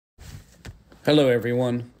Hello,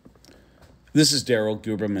 everyone. This is Daryl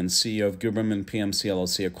Guberman, CEO of Guberman PMC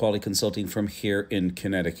LLC, a quality consulting firm here in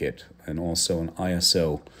Connecticut, and also an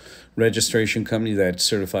ISO registration company that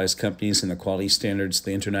certifies companies in the quality standards,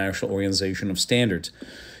 the International Organization of Standards,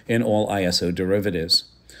 and all ISO derivatives.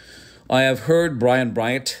 I have heard Brian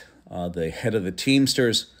Bryant, the head of the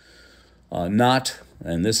Teamsters, and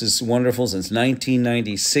this is wonderful, since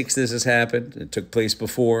 1996 this has happened. It took place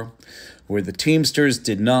before, where the Teamsters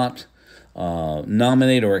did not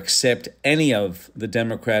nominate or accept any of the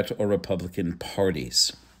Democrat or Republican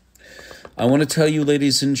parties. I want to tell you,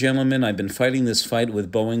 ladies and gentlemen, I've been fighting this fight with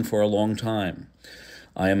Boeing for a long time.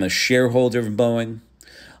 I am a shareholder of Boeing.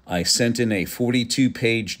 I sent in a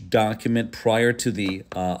 42-page document prior to the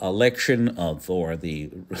election or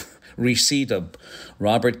the receipt of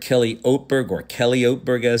Robert Kelly Oatberg, or Kelly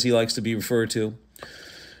Oatberg as he likes to be referred to.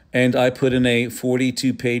 And I put in a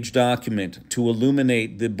 42-page document to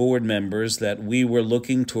illuminate the board members that we were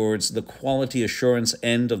looking towards the quality assurance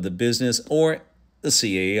end of the business, or the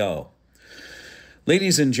CAO.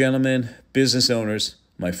 Ladies and gentlemen, business owners,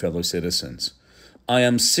 my fellow citizens, I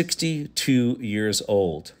am 62 years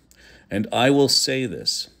old, and I will say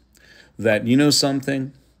this, that you know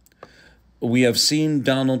something? We have seen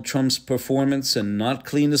Donald Trump's performance and not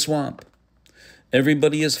clean the swamp.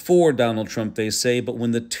 Everybody is for Donald Trump, they say, but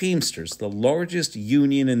when the Teamsters, the largest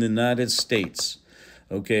union in the United States,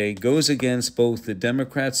 goes against both the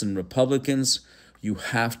Democrats and Republicans, you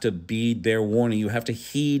have to heed their warning. You have to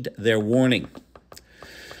heed their warning.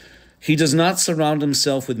 He does not surround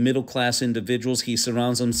himself with middle-class individuals. He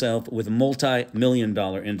surrounds himself with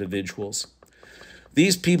multi-million-dollar individuals.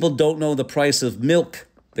 These people don't know the price of milk.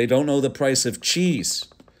 They don't know the price of cheese.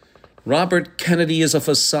 Robert Kennedy is a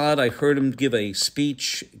facade. I heard him give a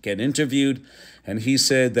speech, get interviewed, and he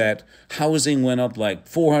said that housing went up like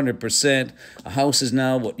 400%. A house is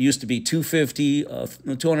now what used to be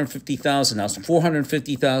 $250,000, now it's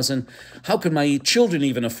 $450,000. How could my children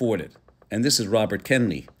even afford it? And this is Robert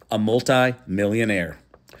Kennedy, a multi-millionaire.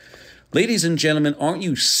 Ladies and gentlemen, aren't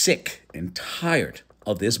you sick and tired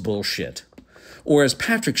of this bullshit? Or as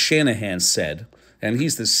Patrick Shanahan said, and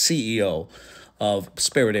he's the CEO of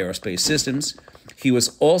Spirit Aerospace Systems. He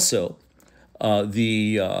was also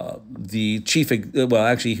the chief,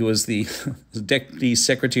 he was the Deputy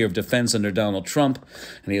Secretary of Defense under Donald Trump,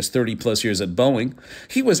 and he has 30-plus years at Boeing.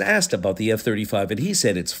 He was asked about the F-35, and he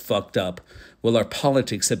said it's fucked up. Well, our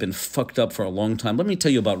politics have been fucked up for a long time. Let me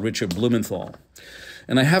tell you about Richard Blumenthal.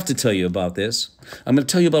 And I have to tell you about this. I'm going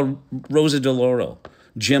to tell you about Rosa DeLauro,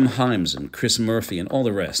 Jim Himes, and Chris Murphy, and all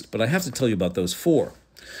the rest. But I have to tell you about those four.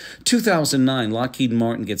 2009, Lockheed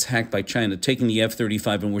Martin gets hacked by China, taking the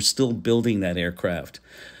F-35, and we're still building that aircraft.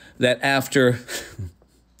 That after,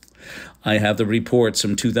 I have the reports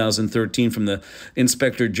from 2013 from the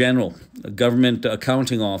Inspector General, the Government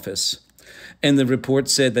Accounting Office, and the report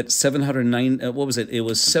said that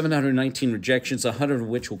 719 rejections, 100 of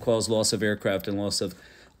which will cause loss of aircraft and loss of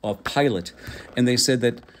pilot. And they said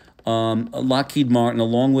that Lockheed Martin,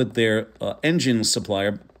 along with their engine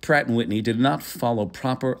supplier, Pratt & Whitney, did not follow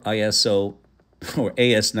proper ISO or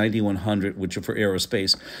AS9100, which are for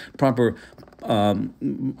aerospace, proper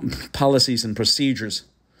policies and procedures.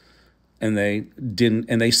 And they didn't,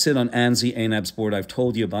 and they sit on ANSI ANAB's board. I've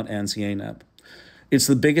told you about ANSI ANAB. It's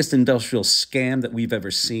the biggest industrial scam that we've ever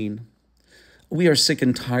seen. We are sick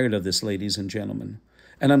and tired of this, ladies and gentlemen.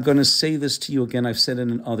 And I'm going to say this to you again. I've said it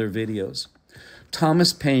in other videos.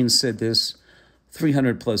 Thomas Paine said this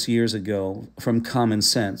 300-plus years ago from Common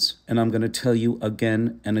Sense, and I'm going to tell you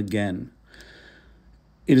again and again.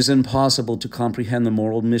 It is impossible to comprehend the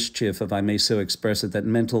moral mischief, if I may so express it, that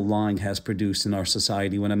mental lying has produced in our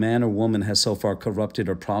society when a man or woman has so far corrupted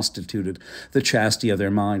or prostituted the chastity of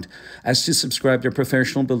their mind as to subscribe their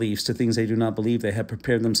professional beliefs to things they do not believe. They have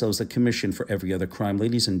prepared themselves a commission for every other crime.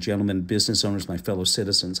 Ladies and gentlemen, business owners, my fellow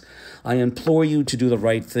citizens, I implore you to do the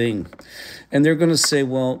right thing. And they're going to say,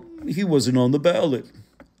 well, he wasn't on the ballot.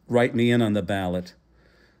 Write me in on the ballot.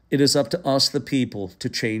 It is up to us, the people, to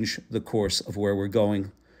change the course of where we're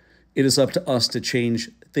going. It is up to us to change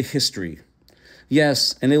the history.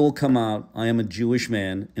 Yes, and it will come out, I am a Jewish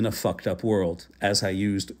man in a fucked up world, as I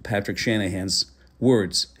used Patrick Shanahan's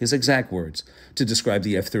words, his exact words, to describe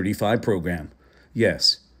the F-35 program.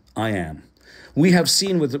 Yes, I am. We have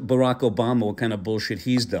seen with Barack Obama what kind of bullshit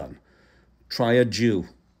he's done. Try a Jew,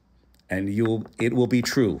 and it will be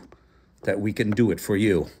true that we can do it for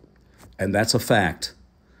you. And that's a fact.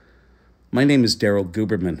 My name is Daryl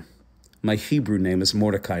Guberman. My Hebrew name is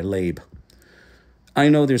Mordecai Leib. I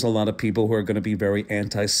know there's a lot of people who are going to be very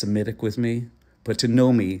anti-Semitic with me, but to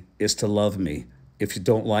know me is to love me. If you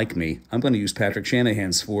don't like me, I'm going to use Patrick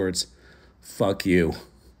Shanahan's words. Fuck you.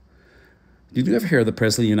 Did you ever hear the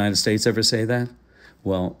President of the United States ever say that?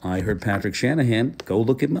 Well, I heard Patrick Shanahan. Go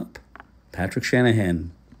look him up. Patrick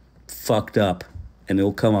Shanahan fucked up, and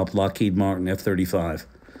it'll come up Lockheed Martin F-35.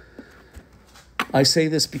 I say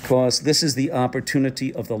this because this is the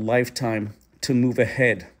opportunity of the lifetime to move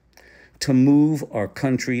ahead, to move our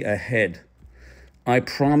country ahead. I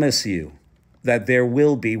promise you that there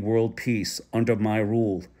will be world peace under my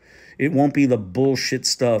rule. It won't be the bullshit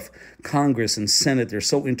stuff. Congress and Senate, they're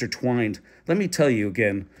so intertwined. Let me tell you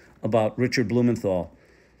again about Richard Blumenthal,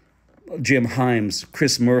 Jim Himes,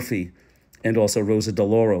 Chris Murphy, and also Rosa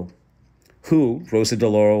DeLauro, who, Rosa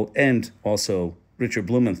DeLauro and also Richard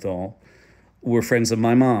Blumenthal, were friends of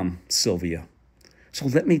my mom, Sylvia. So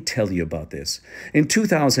let me tell you about this. In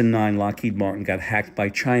 2009, Lockheed Martin got hacked by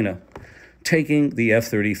China, taking the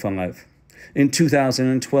F-35. In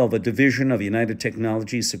 2012, a division of United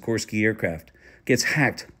Technologies Sikorsky aircraft gets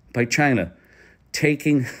hacked by China,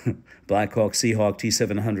 taking Black Hawk, Seahawk,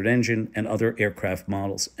 T-700 engine and other aircraft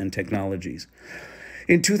models and technologies.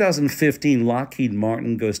 In 2015, Lockheed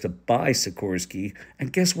Martin goes to buy Sikorsky,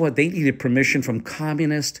 and guess what? They needed permission from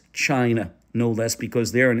communist China, no less,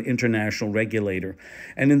 because they're an international regulator.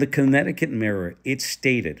 And in the Connecticut Mirror, it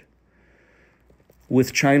stated,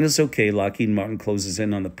 with China's okay, Lockheed Martin closes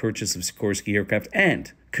in on the purchase of Sikorsky aircraft,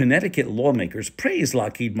 and Connecticut lawmakers praise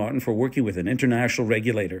Lockheed Martin for working with an international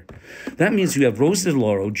regulator. That means you have Rosa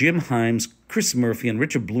DeLauro, Jim Himes, Chris Murphy, and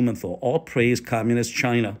Richard Blumenthal all praise communist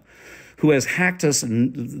China, who has hacked us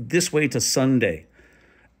this way to Sunday.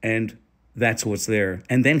 And that's what's there.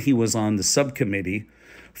 And then he was on the subcommittee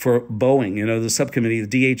for Boeing, the subcommittee,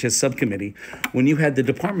 the DHS subcommittee, when you had the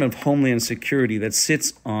Department of Homeland Security that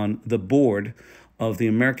sits on the board of the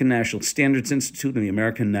American National Standards Institute and the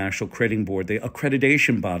American National Crediting Board, the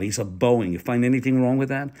accreditation bodies of Boeing. You find anything wrong with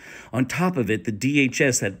that? On top of it, the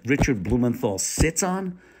DHS that Richard Blumenthal sits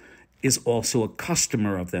on is also a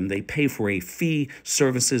customer of them. They pay for a fee,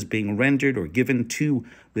 services being rendered or given to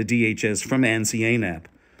the DHS from ANSI-ANAB.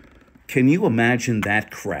 Can you imagine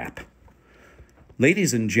that crap?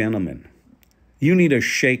 Ladies and gentlemen, you need a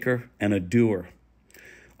shaker and a doer.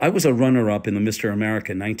 I was a runner-up in the Mr.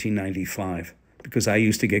 America 1995 because I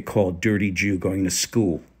used to get called Dirty Jew going to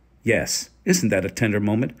school. Yes, isn't that a tender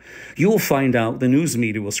moment? You will find out, the news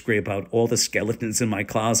media will scrape out all the skeletons in my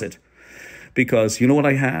closet. Because you know what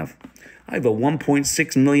I have? I have a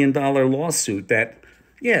 $1.6 million lawsuit that,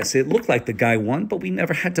 yes, it looked like the guy won, but we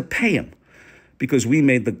never had to pay him because we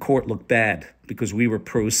made the court look bad because we were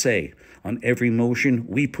pro se. On every motion,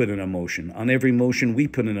 we put in a motion. On every motion, we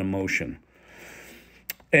put in a motion.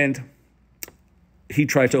 And he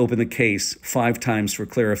tried to open the case 5 times for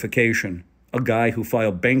clarification. A guy who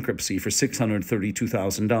filed bankruptcy for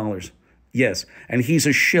 $632,000. Yes, and he's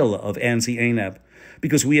a shill of ANSI-ANAB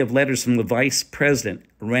because we have letters from the vice president,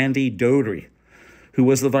 Randy Doherty, who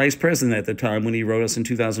was the vice president at the time when he wrote us in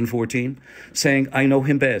 2014, saying, I know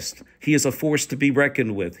him best. He is a force to be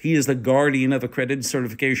reckoned with. He is the guardian of accredited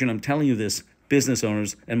certification. I'm telling you this, business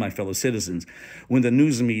owners and my fellow citizens. When the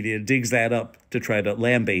news media digs that up to try to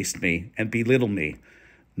lambaste me and belittle me,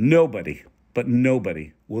 nobody, but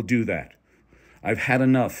nobody will do that. I've had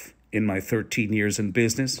enough in my 13 years in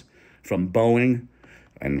business from Boeing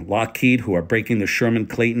and Lockheed, who are breaking the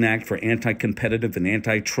Sherman-Clayton Act for anti-competitive and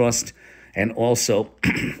antitrust and also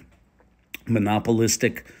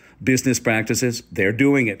monopolistic business practices. They're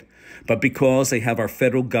doing it. But because they have our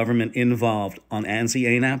federal government involved on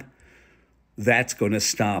ANSI-ANAB, that's going to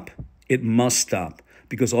stop. It must stop.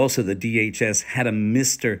 Because also the DHS had a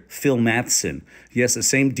Mr. Phil Matheson. Yes, the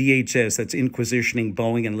same DHS that's inquisitioning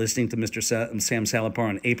Boeing and listening to Mr. Sam Salapar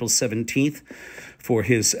on April 17th for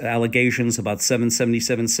his allegations about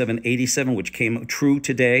 777, 787, which came true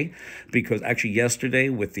today. Because actually yesterday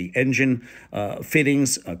with the engine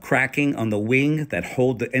fittings cracking on the wing that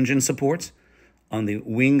hold the engine supports, on the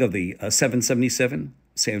wing of the 777,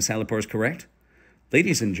 Sam Salapar is correct.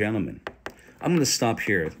 Ladies and gentlemen, I'm going to stop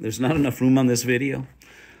here. There's not enough room on this video.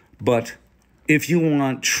 But if you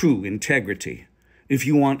want true integrity, if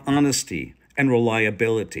you want honesty and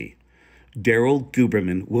reliability, Daryl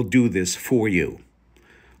Guberman will do this for you.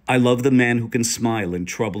 I love the man who can smile in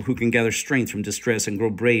trouble, who can gather strength from distress and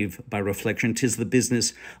grow brave by reflection. 'Tis the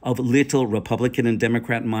business of little Republican and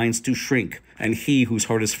Democrat minds to shrink, and he whose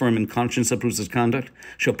heart is firm and conscience approves his conduct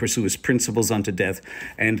shall pursue his principles unto death.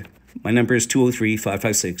 And my number is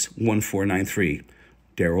 203-556-1493.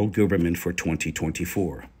 Daryl Guberman for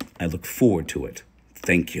 2024. I look forward to it.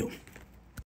 Thank you.